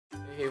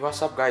Hey,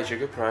 what's up guys,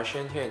 Jacob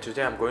Production here, and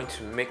today I'm going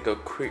to make a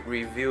quick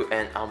review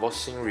and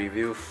unboxing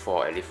review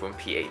for Elephone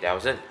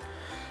P8000.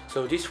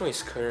 So this phone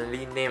is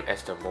currently named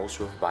as the most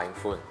worth buying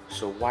phone.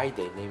 So why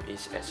they name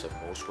it as the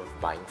most worth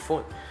buying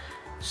phone?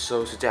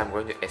 So today I'm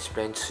going to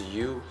explain to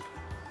you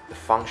the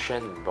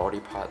function and body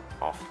part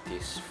of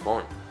this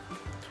phone.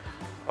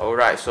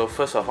 Alright, so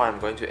first of all I'm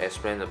going to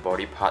explain the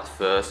body part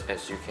first.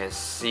 As you can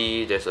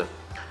see, there's a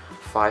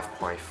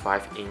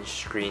 5.5 inch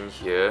screen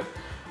here,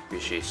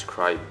 which is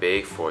quite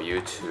big for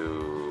you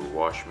to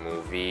watch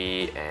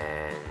movie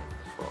and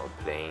for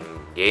playing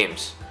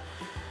games.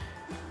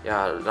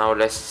 Yeah, now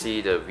let's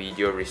see the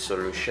video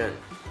resolution.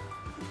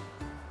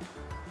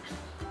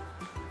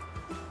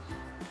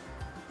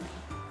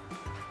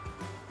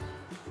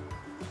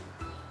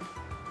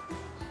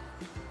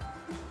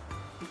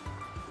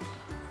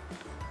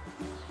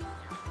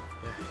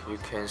 You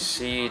can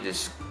see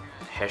this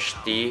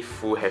HD,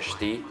 full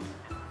HD.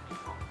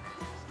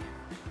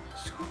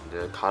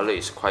 The color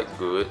is quite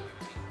good.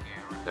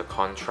 The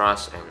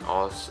contrast and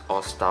all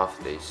stuff,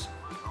 this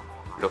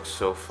looks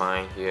so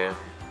fine here.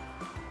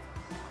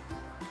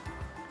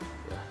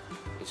 Yeah,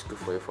 it's good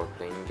for you for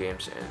playing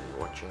games and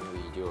watching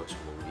videos,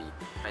 movie.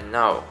 And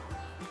now,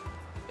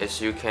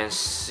 as you can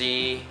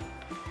see,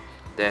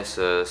 there's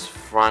a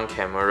front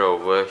camera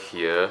over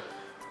here,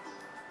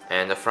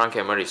 and the front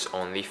camera is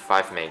only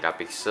 5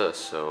 megapixels,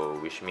 so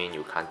which means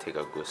you can't take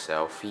a good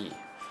selfie.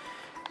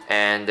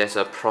 And there's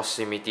a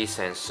proximity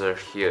sensor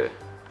here.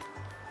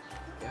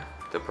 Yeah,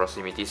 the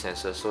proximity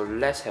sensor. So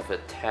let's have a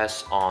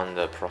test on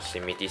the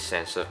proximity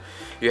sensor.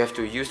 You have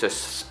to use the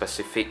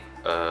specific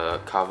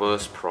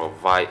covers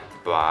provided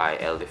by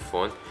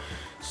Elephone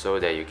so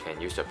that you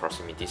can use the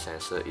proximity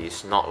sensor.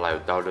 It's not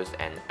like download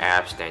an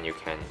apps then you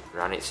can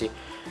run it. See,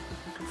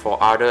 for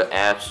other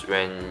apps,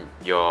 when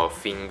your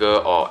finger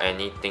or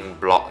anything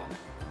block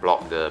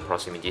the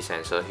proximity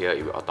sensor here,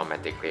 it will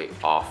automatically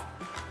off.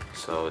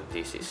 So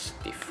this is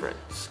different.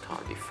 It's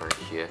kind of different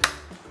here.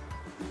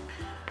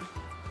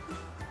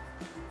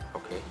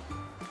 Okay.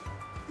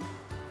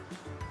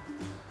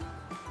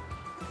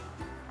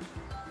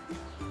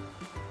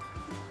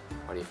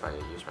 What if I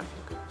use my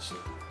finger? See?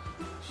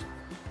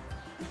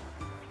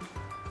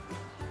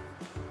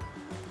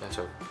 Yeah,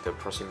 so the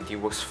proximity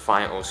works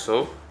fine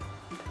also.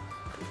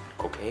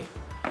 Okay.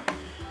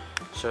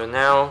 So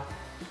now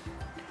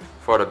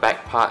for the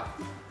back part,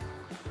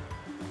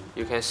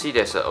 you can see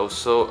there's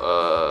also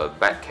a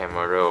back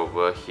camera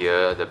over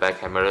here. The back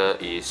camera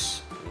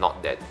is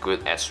not that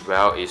good as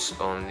well. It's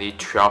only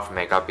 12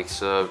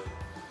 megapixel,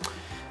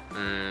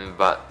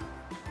 but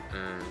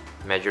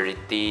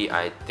majority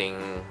I think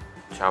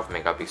 12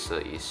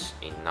 megapixel is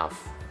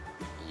enough.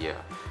 Yeah,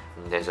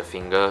 and there's a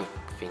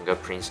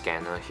fingerprint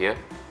scanner here.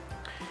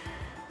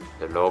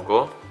 The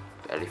logo,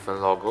 the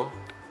Elephone logo,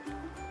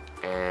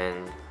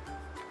 and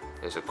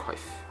there's a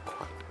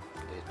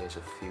there's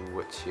a few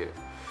words here.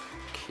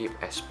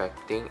 Keep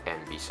expecting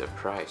and be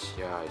surprised.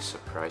 Yeah, it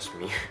surprised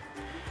me.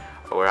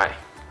 Alright,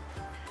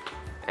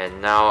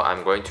 and now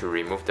I'm going to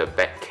remove the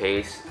back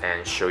case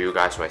and show you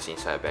guys what's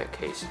inside the back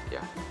case.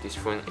 Yeah, this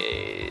phone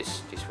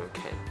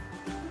can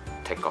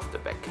take off the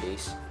back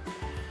case.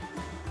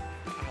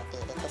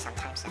 It takes some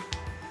time, sir.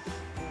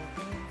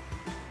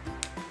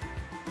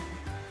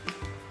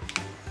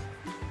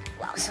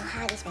 Wow, so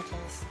hard this back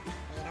case.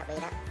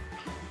 Wait up.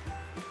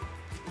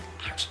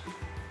 Ouch.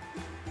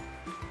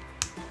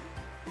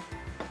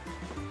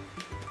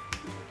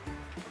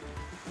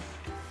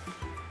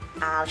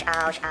 Ouch,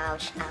 ouch,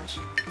 ouch, ouch.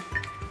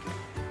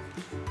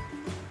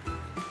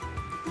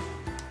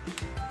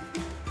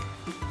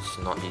 It's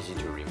not easy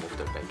to remove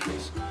the back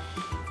case.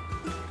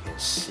 You can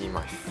see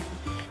my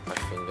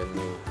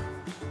fingernail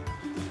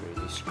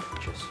really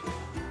scratches here.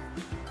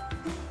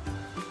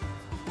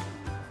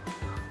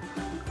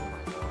 Oh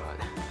my god.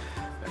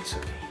 But it's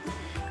okay.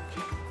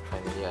 Okay,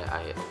 finally I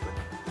open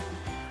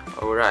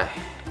it. Alright.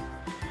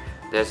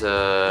 There's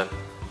a,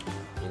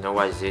 you know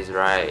what is this,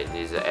 right?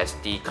 There's a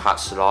SD card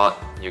slot.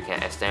 You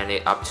can extend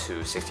it up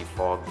to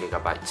 64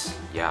 gigabytes.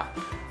 Yeah,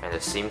 and the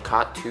SIM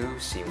card 2,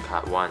 SIM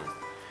card 1.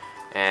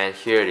 And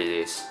here it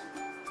is,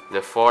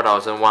 the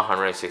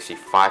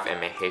 4165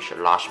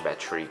 mAh large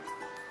battery.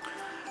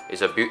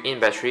 It's a built-in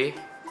battery.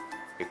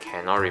 You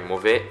cannot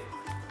remove it.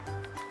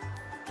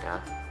 Yeah,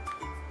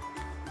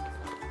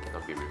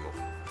 cannot be removed.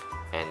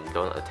 And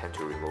don't attempt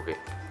to remove it.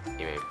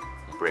 You may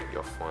break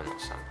your phone or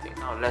something.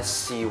 Now let's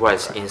see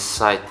what's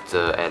inside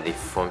the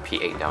Elephone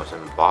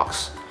P8000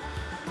 box.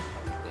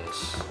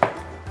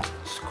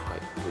 It's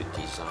quite good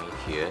design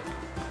here.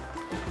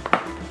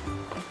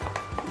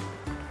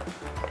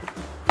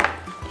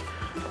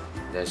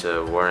 There's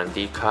a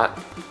warranty card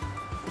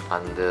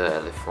under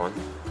Elephone.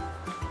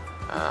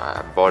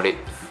 I bought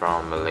it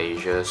from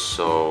Malaysia,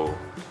 so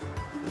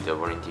the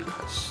warranty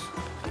card's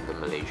under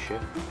Malaysia,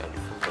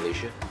 Elephone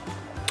Malaysia.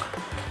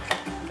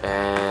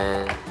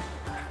 And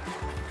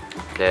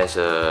there's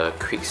a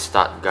quick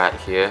start guide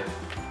here.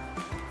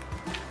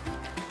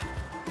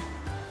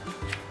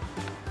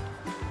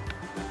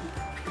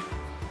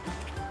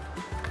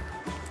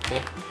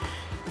 Okay,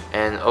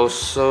 and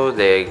also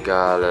they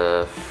got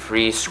a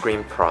free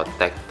screen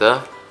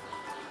protector.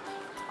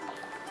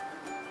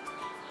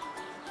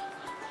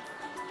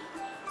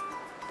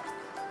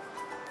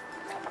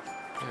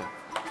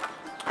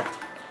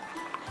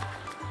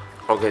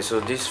 Okay, so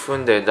this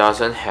phone that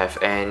doesn't have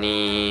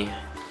any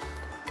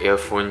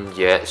earphone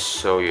yet,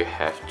 so you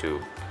have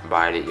to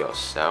buy it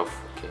yourself.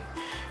 Okay,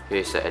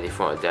 here's the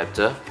Elephone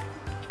adapter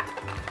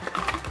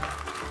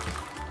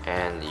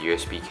and the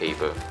USB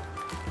cable.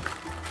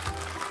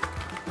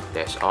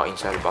 That's all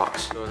inside the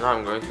box. So now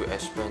I'm going to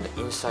explain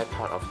the inside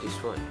part of this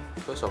phone.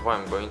 First of all,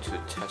 I'm going to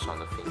test on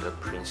the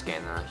fingerprint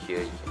scanner. Here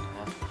you can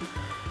have.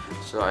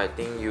 So I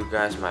think you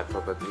guys might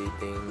probably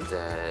think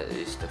that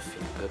is the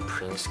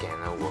fingerprint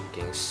scanner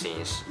working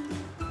since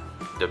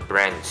the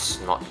brand is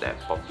not that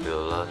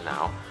popular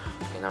now.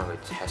 Okay, now I'm going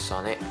to test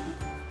on it.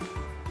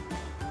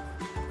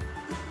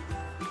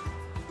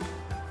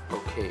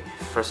 Okay,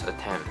 first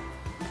attempt.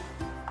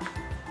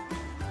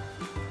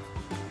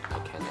 I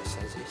can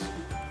access this.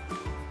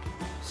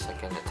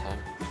 Second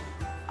attempt.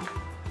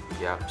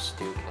 Yup,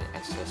 still can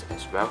access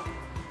as well.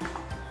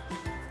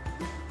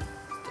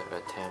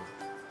 Third attempt.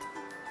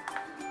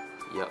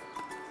 Yup.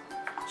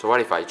 So what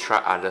if I try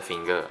other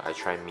finger? I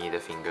try middle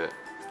finger.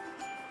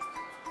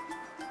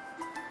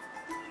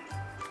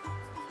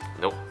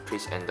 Nope,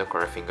 please enter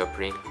correct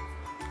fingerprint.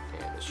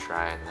 Okay, let's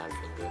try another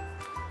finger.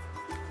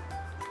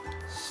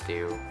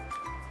 Still.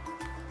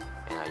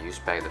 And I use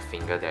back the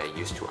finger that I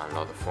used to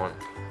unlock the phone.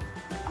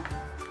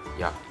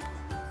 Yup.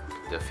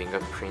 The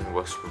fingerprint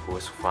works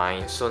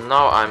fine. So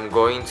now I'm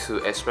going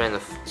to explain the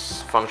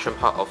function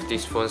part of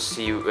this phone,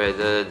 see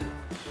whether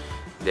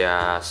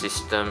their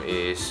system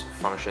is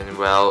functioning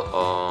well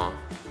or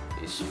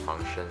is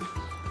function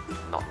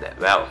not that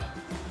well.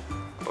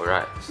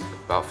 Alright, so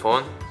about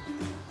phone.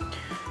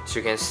 So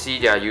you can see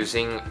they are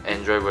using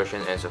Android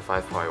version as a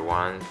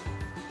 5.1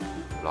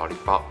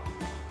 Lollipop.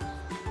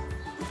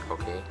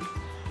 Okay,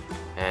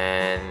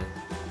 and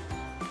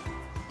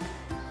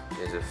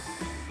there's a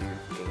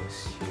few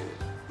things here.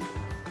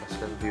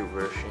 Custom build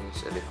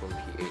versions, Elephone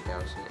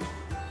P8000.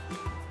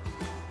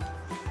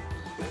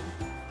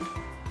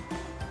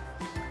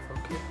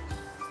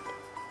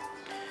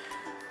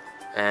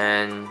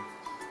 And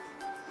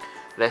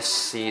let's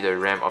see the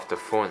RAM of the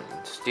phone.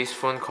 This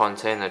phone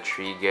contains a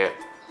 3 GB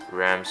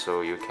RAM,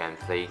 so you can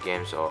play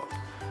games or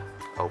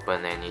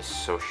open any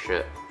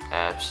social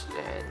apps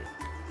and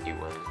it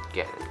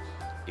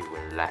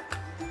won't lag.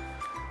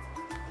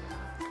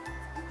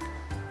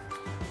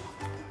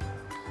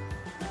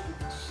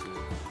 Let's see.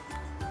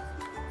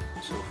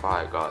 So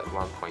far I got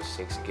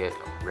 1.6 GB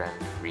RAM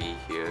free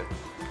here.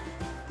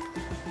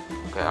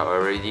 Okay, I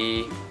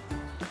already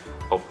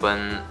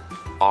opened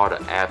all the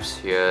apps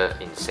here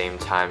in the same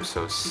time,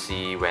 so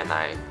see when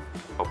I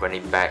open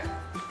it back,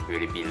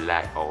 will it be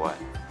lag or what?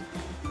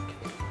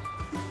 Okay.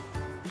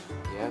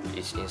 Yep,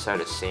 it's inside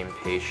the same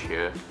page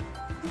here.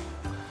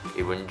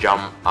 It won't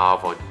jump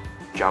out or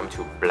jump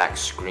to black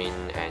screen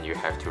and you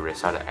have to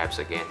restart the apps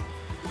again.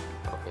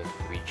 Okay,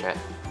 WeChat,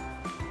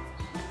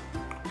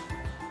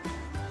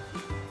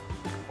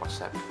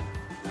 WhatsApp,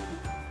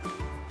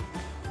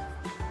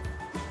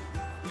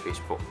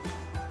 Facebook.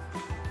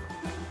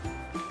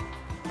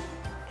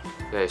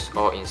 Yeah, it's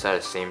all inside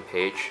the same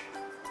page.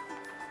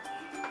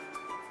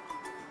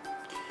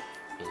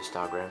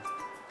 Instagram.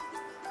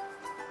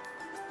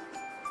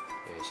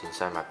 Yeah, it's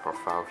inside my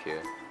profile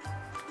here.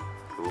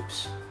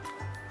 Oops.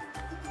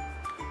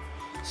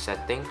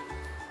 Setting.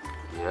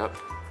 Yep.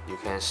 You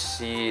can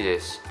see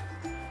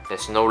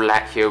there's no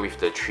lag here with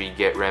the 3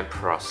 GB RAM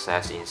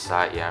process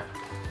inside. Yeah.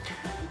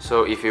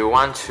 So if you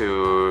want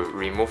to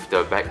remove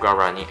the background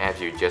running apps,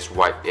 you just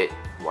wipe it.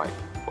 Wipe.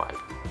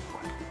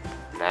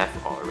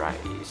 Left or right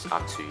is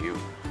up to you.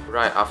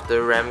 Right,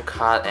 after RAM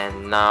card,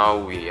 and now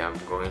we are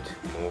going to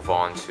move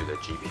on to the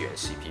GPU and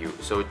CPU.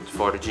 So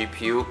for the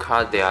GPU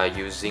card, they are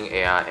using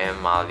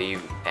ARM Mali,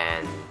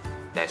 and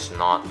there's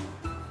not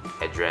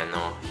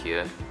Adreno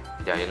here.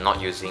 They are not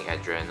using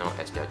Adreno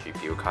as their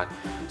GPU card.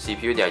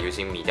 CPU, they are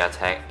using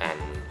MediaTek and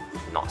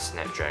not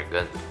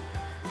Snapdragon.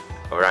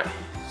 Alright,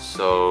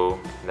 so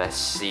let's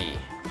see.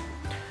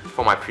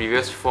 For my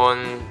previous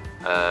phone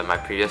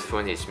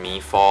is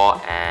Mi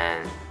 4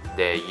 and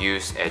they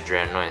use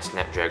Adreno and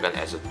Snapdragon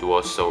as a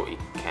duo, so it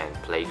can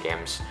play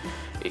games,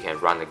 it can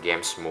run the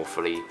game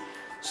smoothly.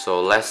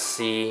 So let's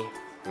see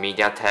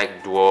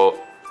MediaTek Duo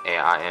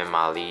ARM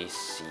Mali,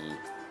 see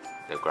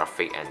the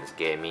graphic and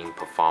gaming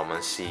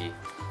performance, see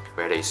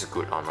whether it's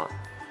good or not.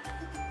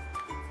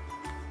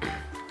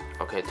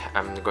 Okay,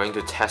 I'm going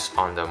to test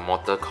on the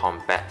Mortal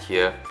Kombat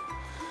here.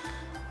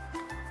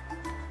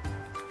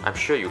 I'm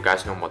sure you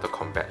guys know Mortal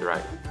Kombat,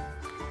 right?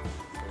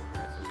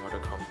 Mortal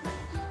Kombat.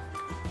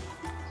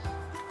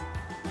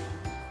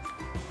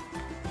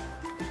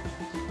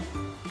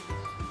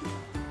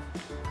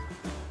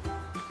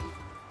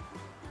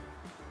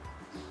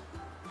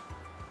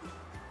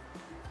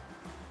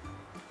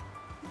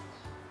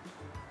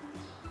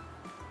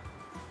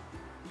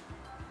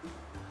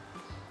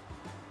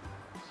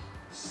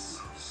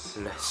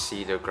 Let's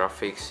see the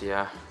graphics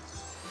here.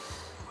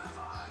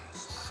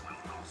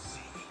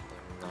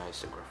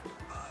 nice the graphic.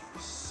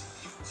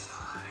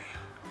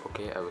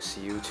 Okay, I will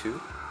see you too.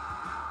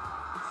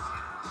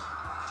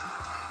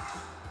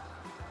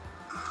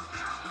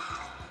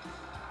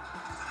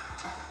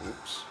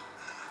 Oops.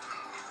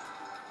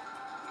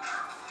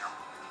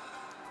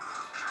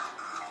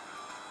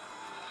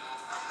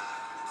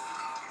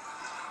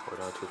 我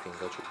的 two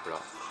finger 举不了。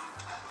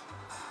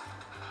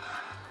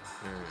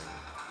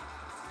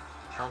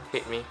Can't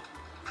hit me.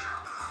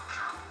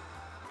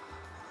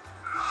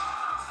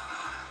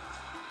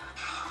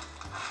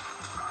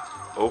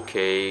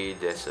 Okay,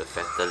 there's a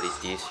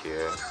fatalities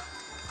here.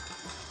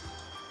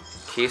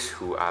 Kids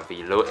who are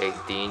below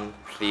 18,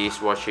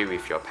 please watch it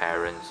with your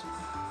parents.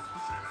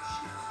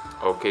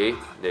 Okay,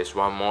 there's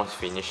one more,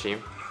 finish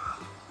him.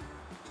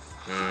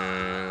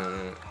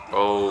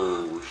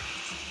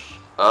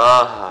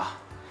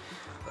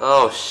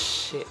 Oh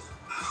shit.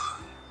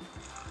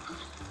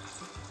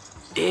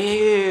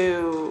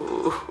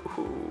 Ew.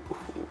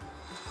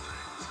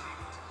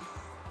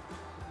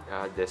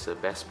 Yeah, there's the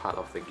best part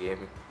of the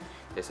game.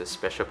 There's a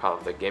special part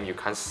of the game. You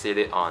can't see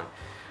it on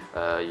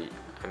I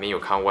mean, you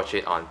can't watch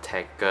it on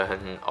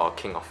Tekken or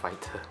King of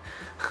Fighter.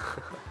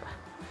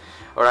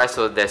 Alright,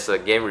 so there's a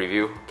game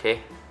review.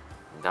 Okay,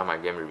 done my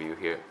game review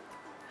here.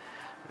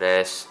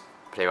 Let's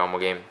play one more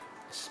game.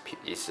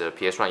 It's a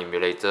PS1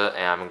 emulator,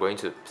 and I'm going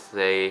to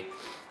play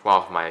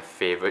one of my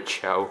favorite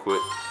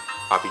childhood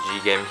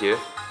RPG game here.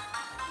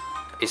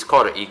 It's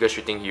called the Eagle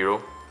Shooting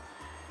Hero.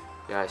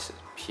 Yeah, it's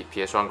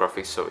PS1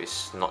 graphics, so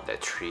it's not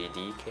that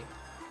 3D. Okay.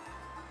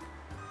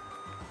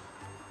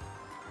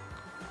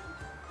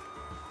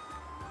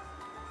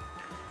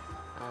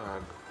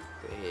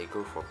 Hey,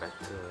 go for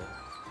better.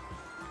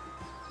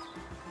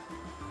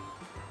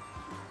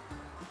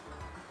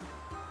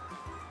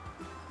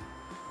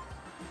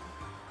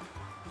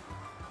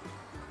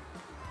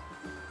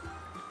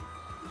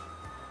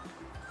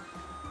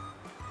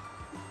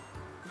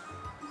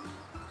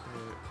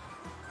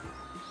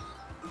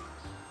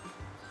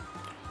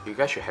 You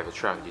guys should have a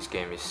try on this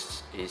game.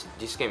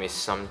 This game is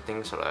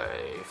something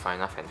like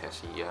Final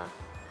Fantasy. Yeah,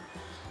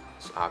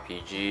 it's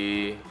RPG.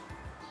 You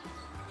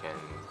can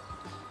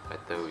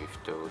battle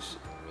with those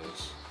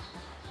enemies.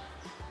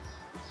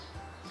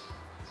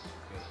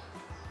 Okay,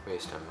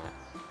 where's the map?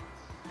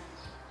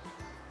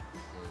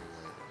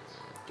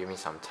 Give me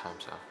some time,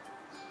 sir.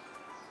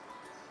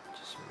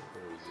 Just make a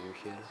review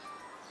here.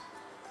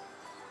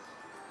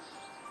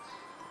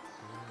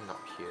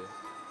 Not here.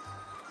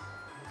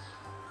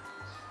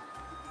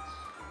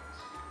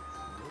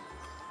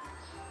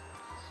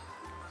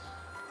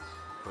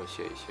 Oh, it's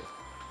here, it's here.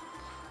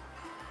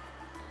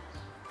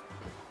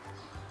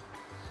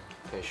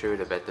 Can I show you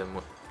the battle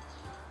mode?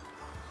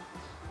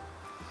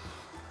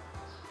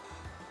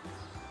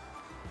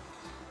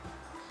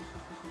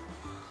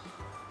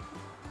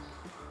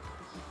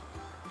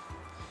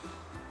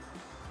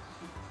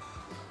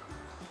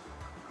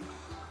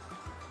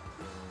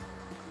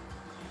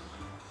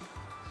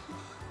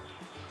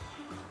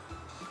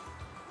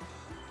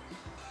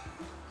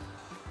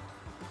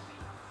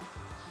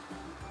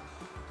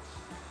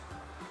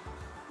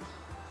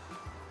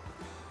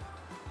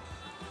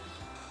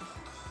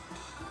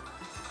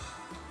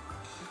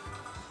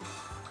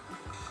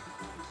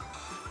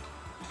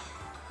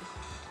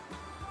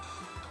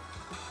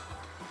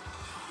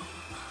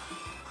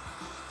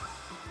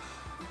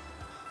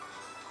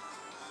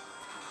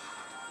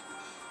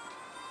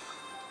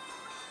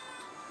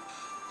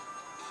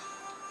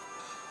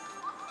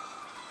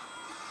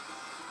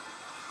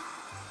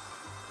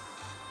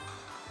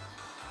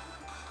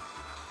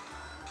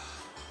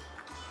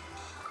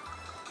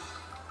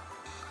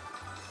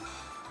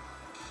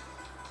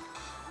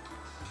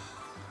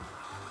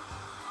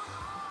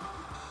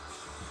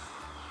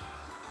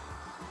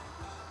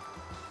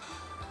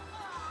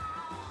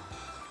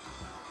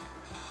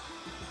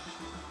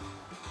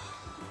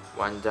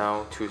 One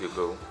down, 2 to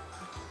go.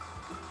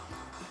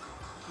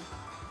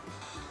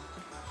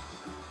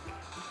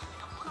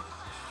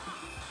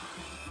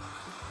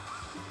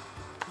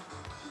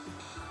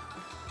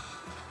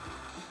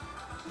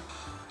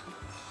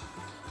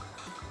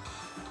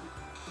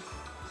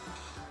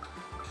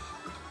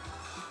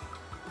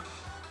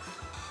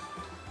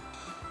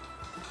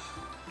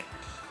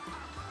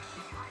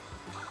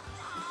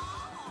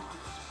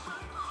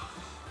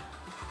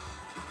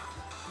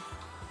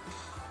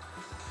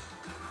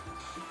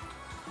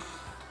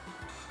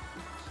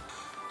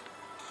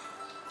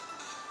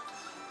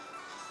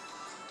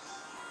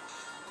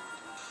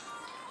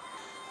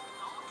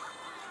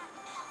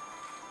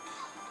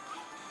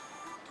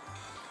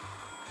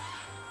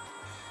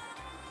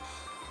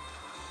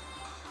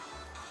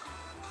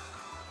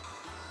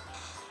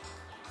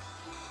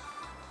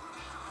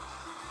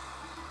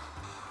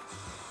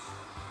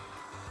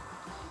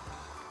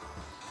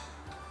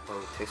 Oh,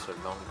 it takes a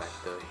long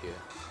battle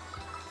here.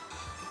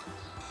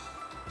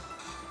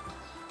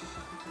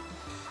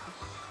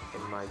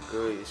 And my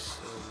girl is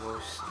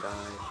almost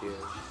done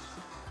here.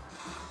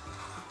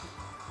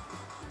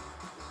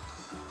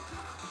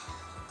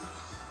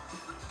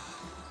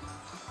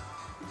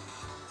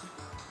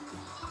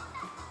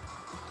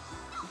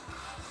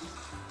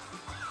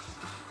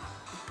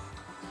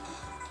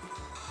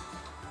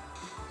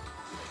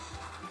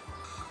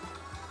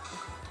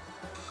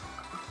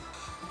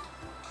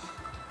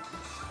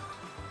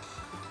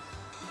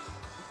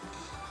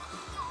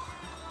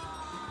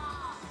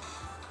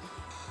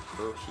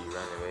 Oh, he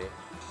ran away.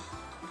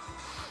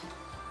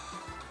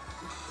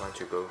 Want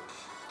to go?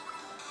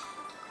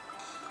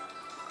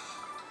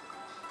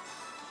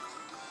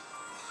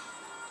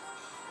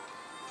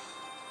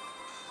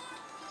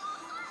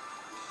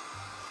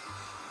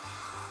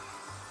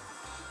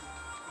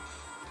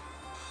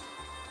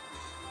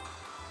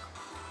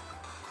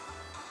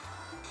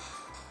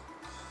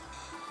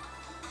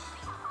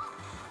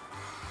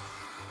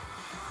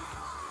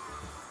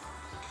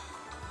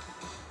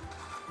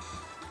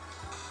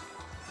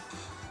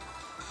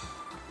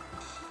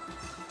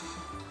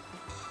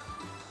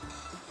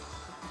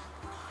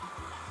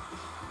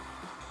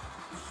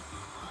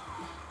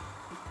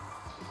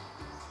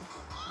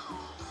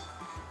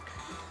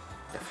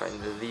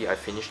 Finally, I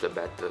finished the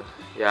battle.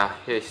 Yeah,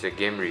 here is the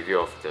game review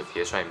of the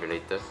PS1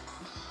 emulator.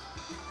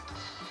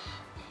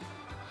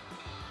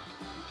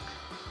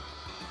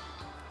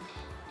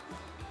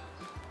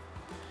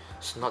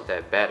 It's not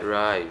that bad,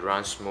 right? It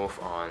runs smooth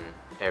on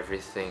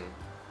everything.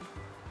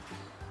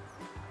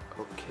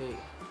 Okay.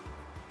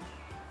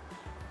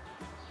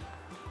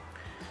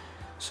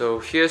 So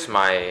here's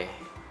my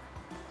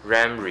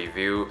RAM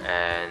review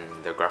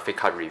and the graphic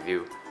card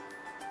review.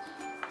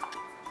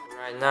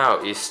 Right now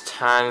it's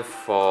time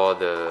for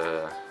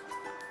the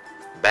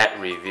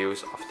bad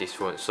reviews of this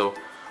phone. So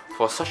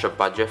for such a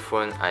budget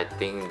phone, I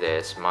think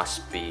there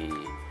must be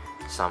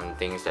some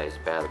things that is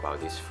bad about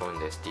this phone.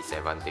 There's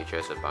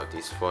disadvantages about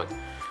this phone.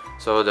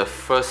 So the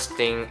first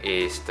thing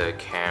is the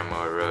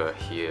camera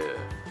here.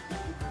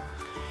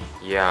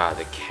 Yeah,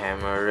 the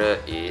camera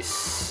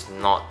is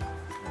not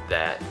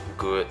that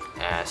good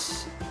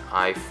as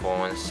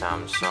iPhone,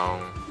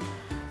 Samsung,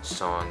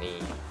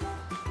 Sony.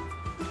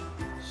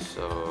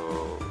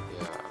 So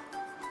yeah,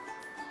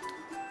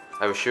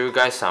 I will show you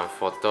guys some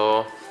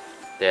photo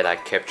that I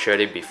captured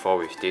it before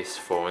with this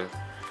phone.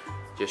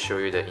 Just show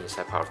you the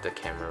inside part of the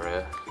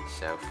camera.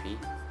 Selfie.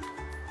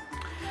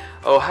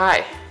 Oh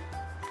hi.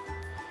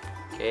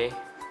 Okay.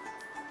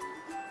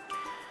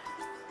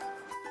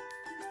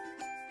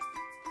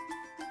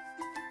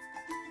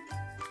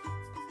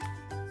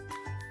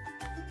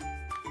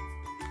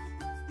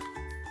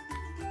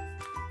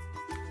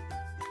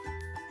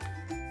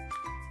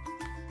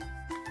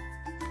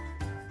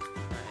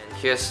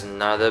 Here's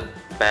another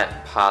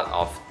bad part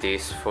of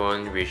this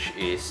phone, which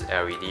is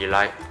LED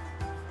light.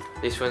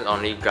 This phone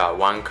only got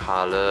one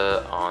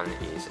color on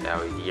its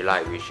LED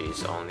light, which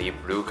is only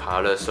blue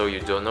color, so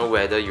you don't know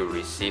whether you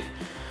receive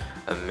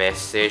a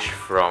message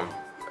from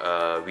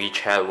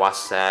WeChat,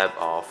 WhatsApp,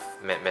 or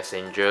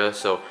Messenger.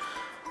 So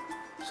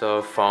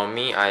for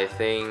me, I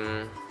think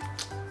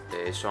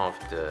that is one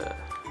of the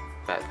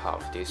bad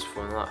part of this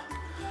phone lah.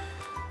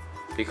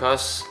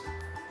 Because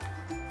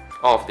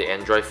all of the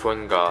Android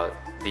phone got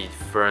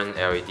different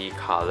LED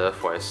color.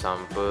 For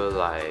example,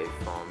 like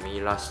for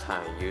me, last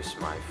time I used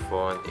my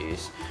phone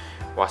is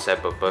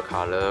WhatsApp purple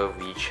color,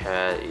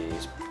 WeChat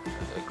is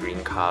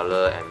green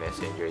color, and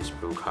Messenger is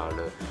blue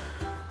color.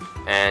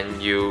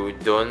 And you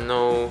don't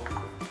know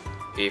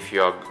if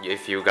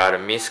you got a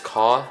missed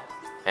call,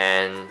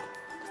 and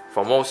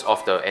for most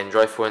of the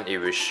Android phone it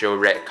will show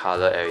red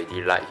color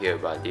LED light here,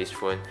 but this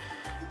phone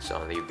is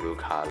only blue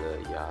color.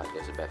 Yeah,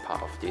 that's a bad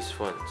part of this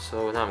phone.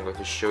 So now I'm going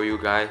to show you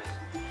guys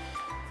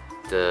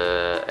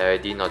the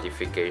LED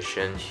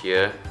notification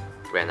here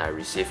when I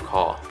receive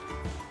call.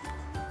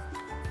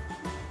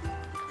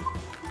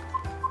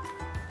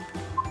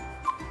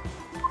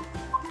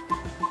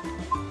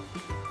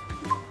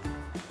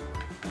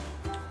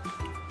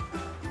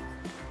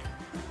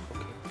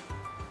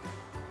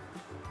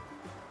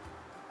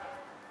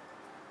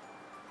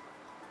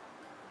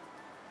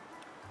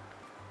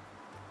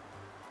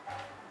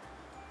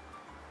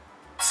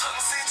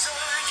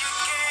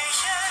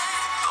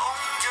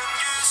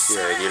 See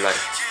LED light.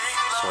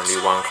 It's only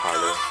one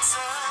color.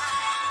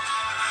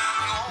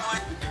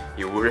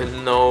 You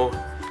wouldn't know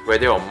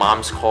whether your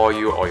mom's call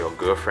you or your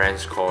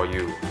girlfriend's call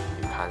you. You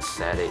can't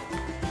set it.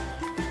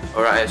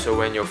 Alright, so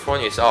when your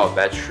phone is out of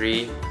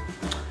battery,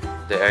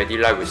 the LED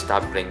light will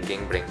start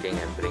blinking, blinking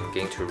and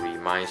blinking to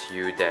remind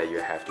you that you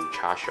have to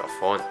charge your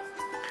phone.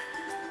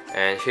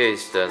 And here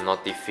is the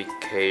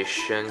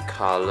notification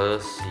color.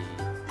 See,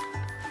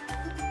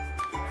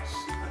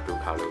 blue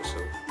color also.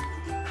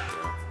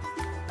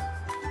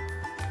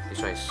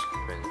 This one is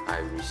when I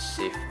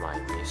receive my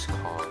missed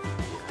call. Yeah.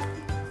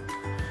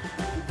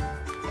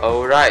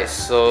 Alright,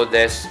 so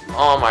that's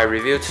all my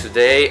review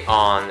today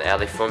on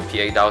Elephone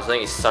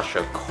P8000. It's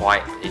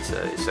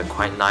a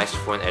quite nice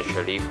phone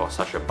actually for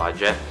such a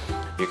budget.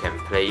 You can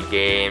play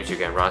games, you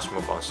can run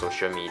smooth on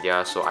social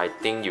media. So I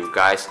think you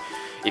guys,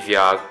 if you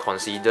are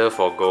consider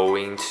for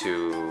going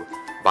to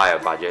buy a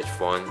budget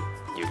phone,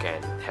 you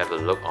can have a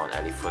look on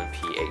Elephone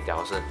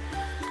P8000.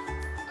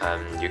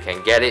 You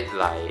can get it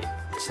like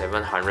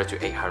 700 to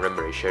 800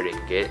 Malaysia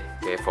ringgit,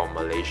 okay, for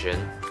Malaysian.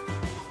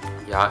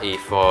 Yeah, if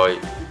for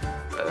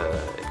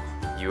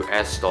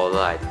US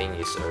dollar, I think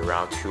it's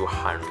around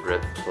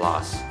 200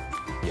 plus.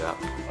 Yeah.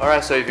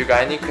 Alright, so if you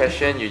got any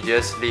question, you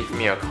just leave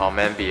me a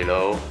comment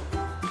below.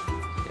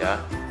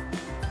 Yeah.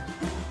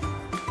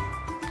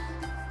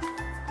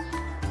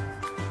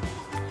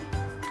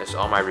 That's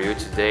all my review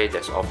today.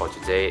 That's all for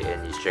today,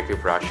 and it's Jackie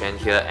Production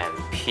here,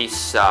 and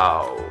peace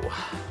out.